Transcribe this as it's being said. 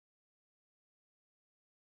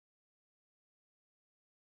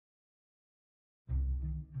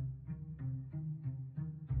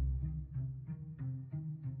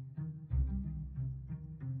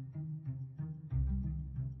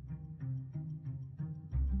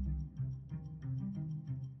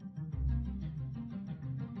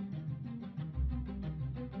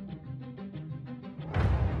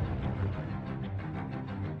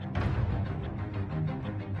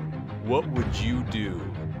What would you do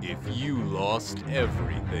if you lost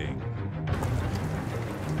everything?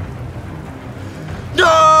 No!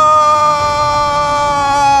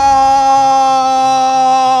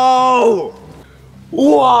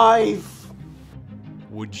 Wife!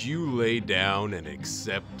 Would you lay down and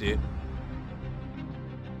accept it?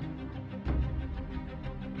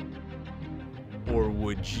 Or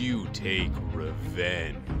would you take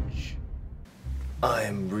revenge? I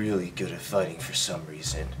am really good at fighting for some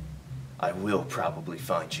reason. I will probably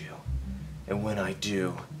find you. And when I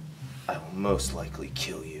do, I will most likely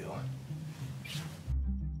kill you.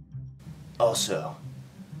 Also,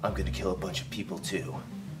 I'm gonna kill a bunch of people too.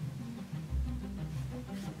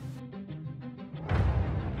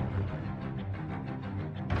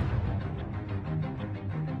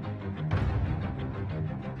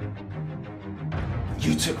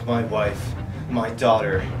 You took my wife, my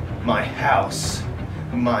daughter, my house,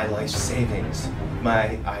 my life savings,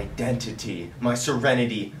 my identity, my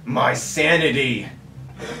serenity, my sanity.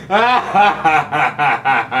 My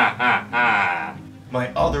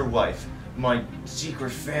other wife, my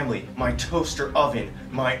secret family, my toaster oven,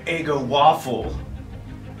 my Eggo waffle.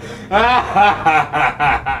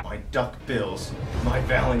 My duck bills, my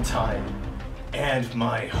Valentine, and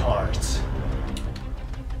my heart.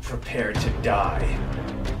 Prepare to die.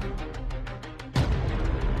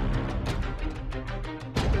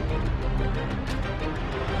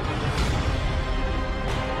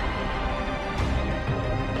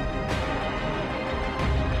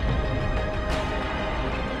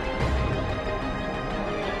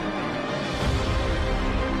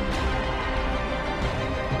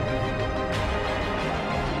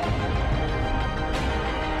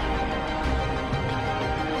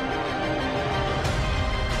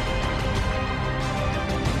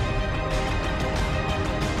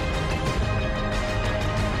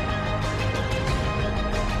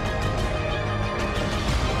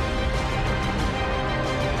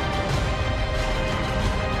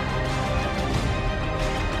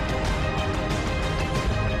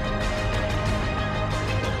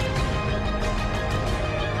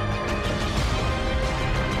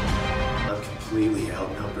 Completely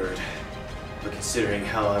outnumbered, but considering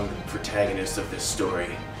how I'm the protagonist of this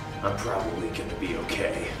story, I'm probably gonna be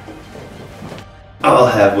okay. I'll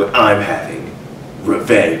have what I'm having.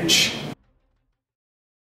 Revenge.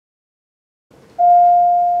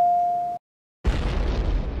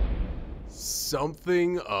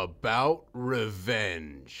 Something about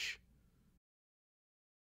revenge.